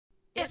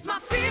It's my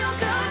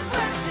feel-good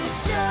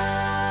breakfast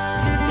show.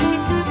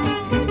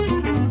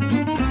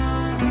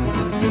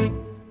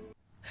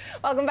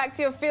 Welcome back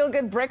to your Feel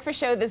Good Breakfast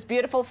Show this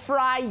beautiful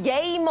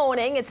Friday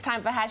morning. It's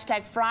time for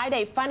hashtag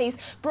Friday Funnies,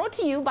 brought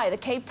to you by the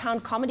Cape Town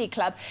Comedy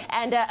Club.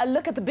 And a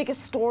look at the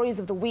biggest stories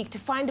of the week to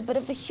find a bit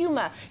of the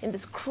humor in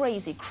this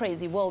crazy,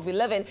 crazy world we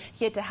live in.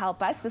 Here to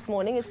help us this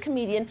morning is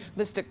comedian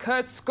Mr.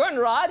 Kurt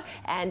Schoonraad.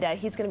 And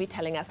he's going to be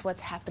telling us what's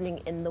happening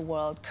in the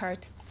world.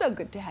 Kurt, so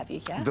good to have you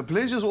here. The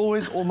pleasure's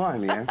always all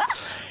mine, yeah?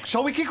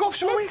 Shall we kick off,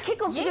 shall we? Let's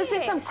kick off. Yes.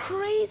 There's some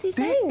crazy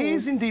things. There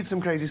is indeed some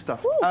crazy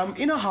stuff.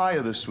 In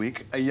Ohio this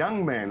week, a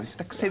young man, he's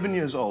like 7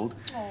 years old,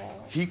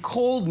 he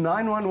called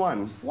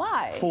 911.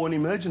 Why? For an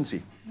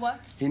emergency. What?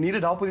 He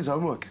needed help with his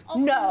homework. Oh,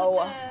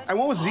 No. And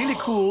what was really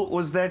cool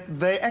was that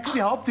they actually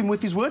helped him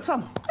with his word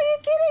sum. Are you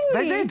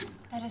kidding me? They did.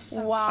 That is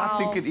so Wow. I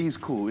think it is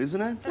cool,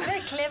 isn't it? It's very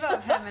clever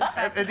of him, in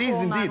fact, It to is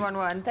call indeed.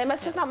 911. They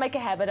must just not make a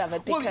habit of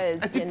it Well,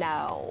 because, I think- you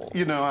know.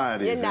 You know how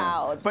it is. You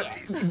know. But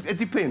it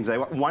depends. Eh?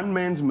 One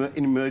man's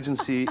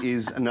emergency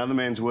is another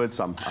man's word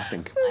sum, I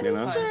think. You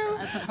know?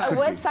 A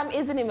word sum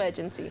is an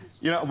emergency.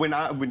 You know,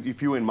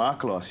 if you were in my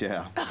class,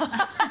 yeah.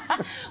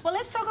 Well,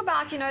 let's talk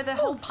about, you know, the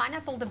whole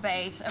pineapple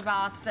debate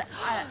about the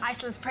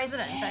Iceland's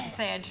president that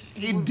said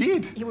he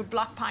would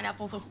block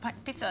pineapples off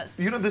pizzas.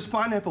 You know, this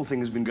pineapple thing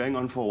has been going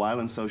on for a while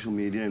on social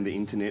media and the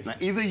internet. Now,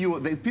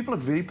 people are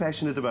very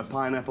passionate about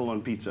pineapple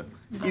on pizza.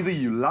 Either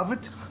you love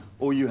it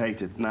or you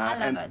hate it. Now,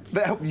 I love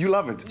it. You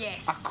love it?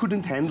 Yes. I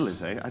couldn't handle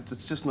it, eh?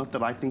 It's just not the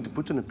right thing to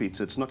put on a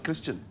pizza. It's not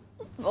Christian,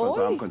 as far as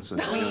I'm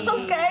concerned.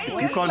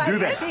 Okay. You can't do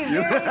that. That's a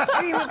very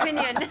extreme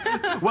opinion.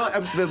 Well,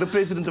 the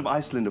president of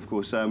Iceland, of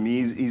course,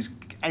 he's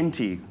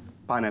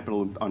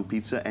anti-pineapple on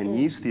pizza, and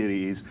his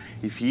theory is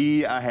if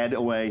he had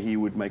a way, he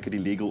would make it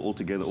illegal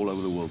altogether all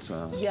over the world.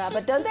 So. Yeah,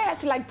 but don't they have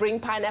to, like, bring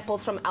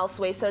pineapples from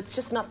elsewhere, so it's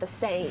just not the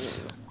same?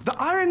 The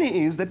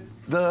irony is that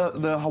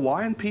the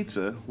Hawaiian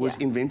pizza was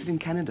invented in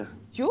Canada.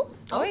 You?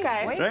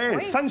 Okay. Oi. Hey, Oi.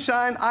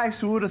 sunshine, ice,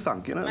 who would have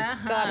thunk, you know?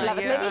 God love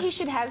it. Yeah. Maybe he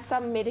should have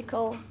some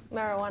medical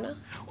marijuana.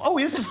 Oh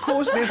yes, of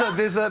course.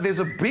 There's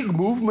a big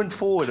movement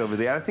forward over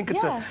there. I think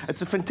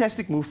it's a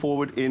fantastic move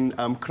forward in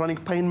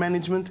chronic pain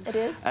management. It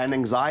is. And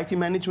anxiety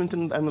management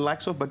and the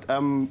likes of. But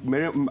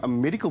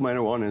medical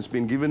marijuana has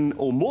been given,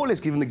 or more or less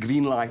given, the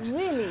green light.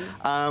 Really?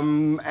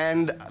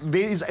 And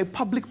there is a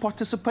public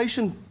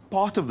participation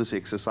part of this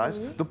exercise.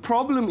 The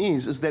problem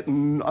is that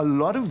a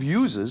lot of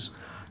users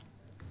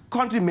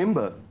can't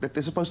remember that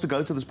they're supposed to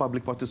go to this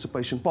public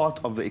participation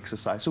part of the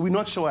exercise. So we're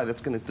not sure how that's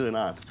going to turn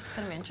out. It's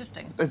going to be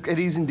interesting. It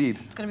is indeed.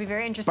 It's going to be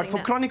very interesting. But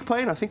for chronic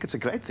pain, I think it's a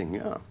great thing,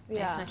 yeah.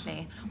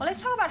 Definitely. Well,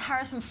 let's talk about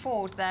Harrison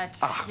Ford, that,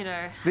 you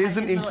know... There's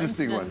had an his little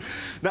interesting one.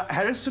 incident. Now,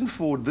 Harrison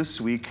Ford this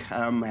week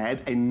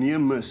had a near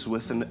miss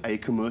with a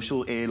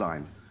commercial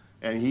airline.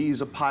 And he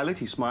is a pilot.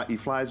 He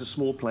flies a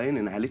small plane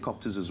and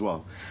helicopters as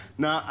well.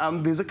 Now,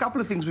 there's a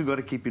couple of things we've got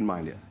to keep in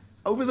mind here.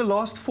 Over the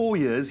last 4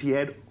 years, he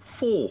had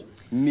 4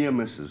 near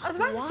misses. I was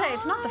about to say,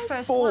 it's not the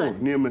first 4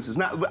 one. near misses.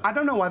 Now, I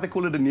don't know why they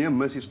call it a near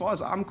miss. As far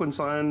as I'm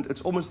concerned,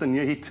 it's almost a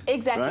near hit.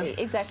 Exactly, right?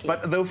 exactly.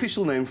 But the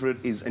official name for it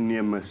is a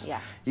near miss. Yeah.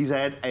 He's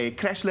had a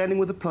crash landing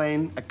with a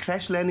plane, a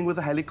crash landing with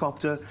a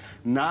helicopter,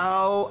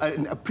 now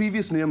a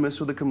previous near miss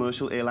with a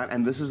commercial airline,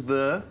 and this is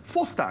the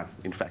 4th time,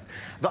 in fact.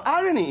 The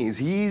irony is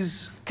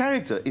his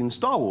character in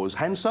Star Wars,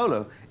 Han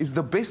Solo, is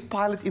the best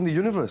pilot in the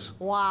universe.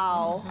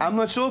 Wow. I'm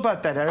not sure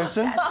about that,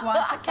 Harrison. That's one,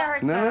 it's a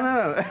character.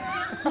 No.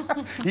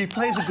 He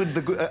plays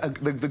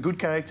the good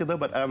character though,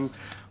 but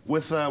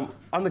with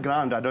on the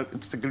ground,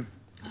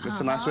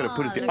 it's a nice way to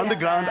put it. look On the at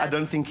ground, that. I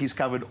don't think he's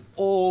covered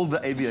all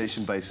the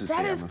aviation bases.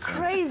 That there, is I'm afraid.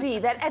 crazy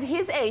that at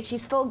his age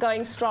he's still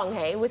going strong,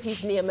 hey, with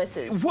his near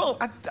misses. Well,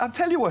 I'll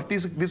tell you what,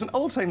 there's an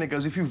old saying that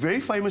goes, if you're very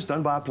famous,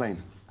 don't buy a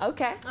plane.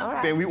 Okay, all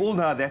right. And we all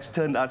know how that's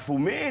turned out for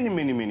many,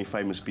 many, many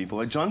famous people.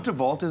 Like John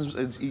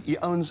Travolta, he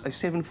owns a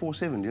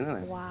 747, do you know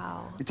that?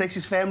 Wow. He takes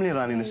his family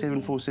around in a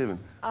 747.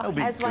 That'll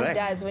be As one great.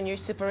 does when you're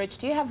super rich.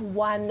 Do you have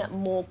one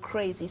more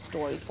crazy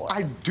story for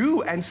I us?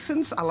 do, and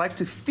since I like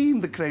to theme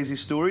the crazy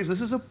stories,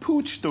 this is a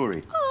pooch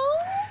story.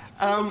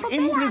 Oh,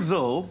 In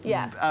Brazil,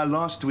 Yeah.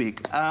 last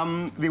week,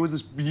 there was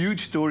this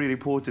huge story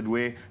reported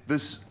where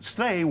this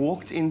stray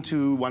walked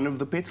into one of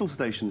the petrol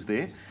stations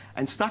there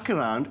and stuck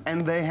around,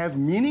 and they have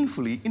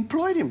meaningfully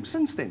employed him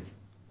since then.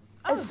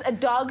 As a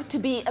dog to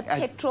be a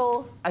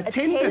petrol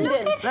Attendant.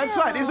 attendant. That's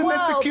right. Isn't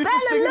that the Whoa,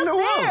 cutest Bella, thing in the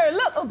look world? there.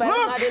 Look. Oh, Bella's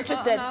Look. not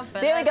interested. Oh,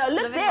 no, there we go. Bella's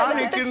Look living there. I Look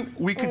at reckon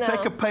we could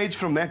take a page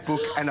from that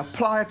book and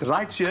apply it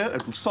right here.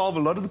 It will solve a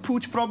lot of the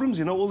pooch problems,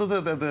 you know, all of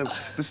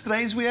the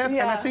strays we have.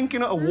 And I Yeah. think, you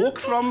know, a walk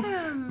from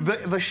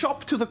the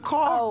shop to the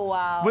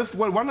car with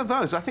one of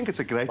those, I think it's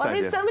a great Well,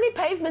 idea. there's so many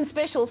pavement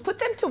specials. Put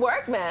them to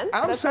work, man.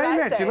 I'm That's saying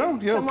what I that, say. you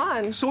know. Come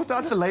on. Sort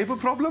out the labour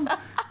problem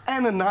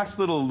And a nice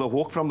little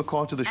walk from the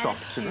car to the shop.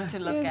 It's cute to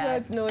look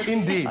at.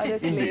 Indeed.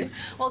 Honestly.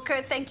 Well,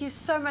 Kurt, thank you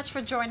so much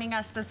for joining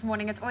us this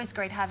morning. It's always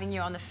great having you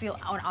on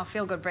our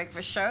Feel Good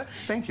Breakfast show.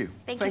 Thank you.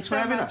 Thanks for so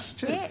having much. us.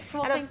 Cheers. Yes,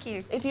 well, thank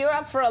you. If you're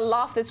up for a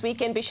laugh this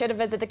weekend, be sure to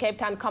visit the Cape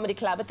Town Comedy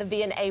Club at the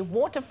V&A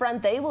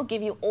Waterfront. They will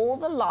give you all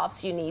the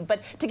laughs you need.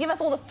 But to give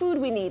us all the food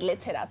we need,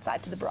 let's head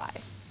outside to the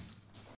braai.